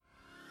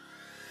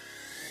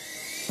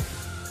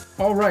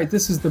All right,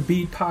 this is the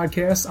Beat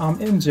Podcast. I'm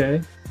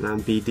MJ. And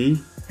I'm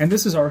BD. And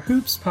this is our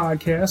Hoops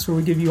Podcast, where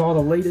we give you all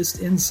the latest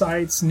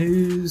insights,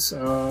 news,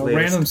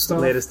 random stuff.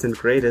 Latest and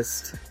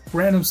greatest.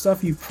 Random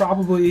stuff you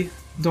probably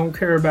don't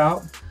care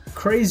about.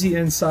 Crazy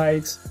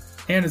insights,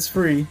 and it's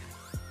free.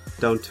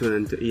 Don't tune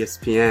into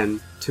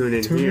ESPN. Tune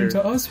in here. Tune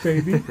into us,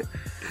 baby.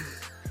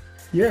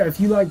 Yeah, if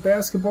you like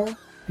basketball,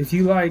 if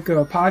you like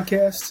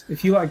podcasts,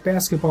 if you like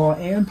basketball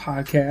and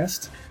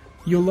podcast,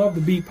 you'll love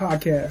the Beat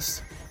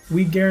Podcast.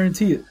 We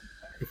guarantee it.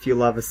 If you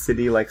love a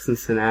city like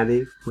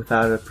Cincinnati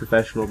without a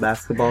professional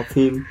basketball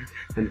team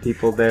and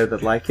people there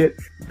that like it,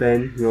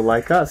 then you'll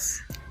like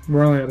us.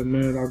 We're only at a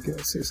minute. I'll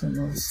say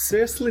something else.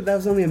 Seriously? That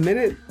was only a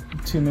minute?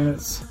 2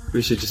 minutes.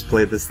 We should just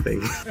play this thing.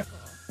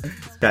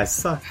 These guys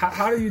suck.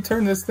 How do you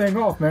turn this thing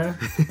off, man?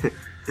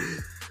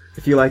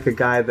 If you like a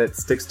guy that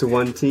sticks to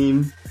one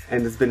team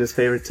and has been his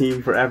favorite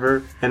team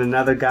forever, and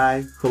another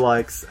guy who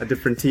likes a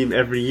different team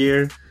every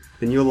year,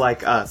 then you'll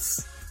like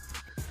us.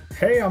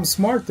 Hey, I'm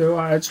smart, though.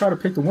 I try to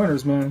pick the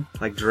winners, man.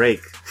 Like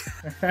Drake.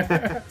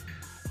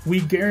 We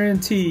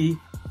guarantee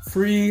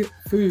free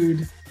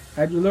food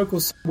at your local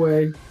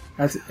Subway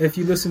if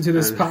you listen to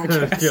this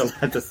podcast. You're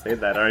allowed to say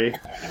that, are you?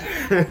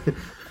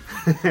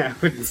 I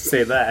wouldn't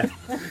say that.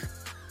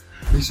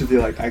 You should be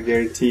like, I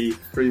guarantee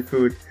free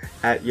food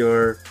at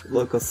your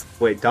local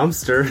Subway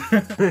dumpster.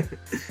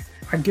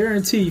 I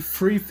guarantee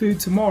free food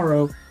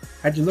tomorrow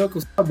at your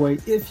local Subway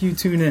if you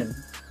tune in.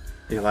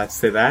 You're allowed to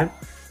say that?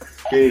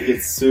 You're gonna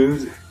get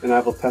sued, and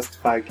I will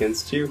testify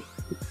against you.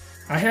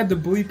 I had to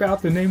bleep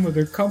out the name of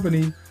their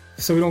company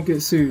so we don't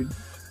get sued.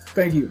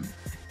 Thank you.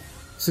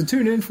 So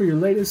tune in for your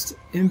latest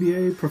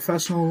NBA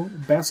professional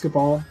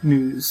basketball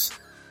news.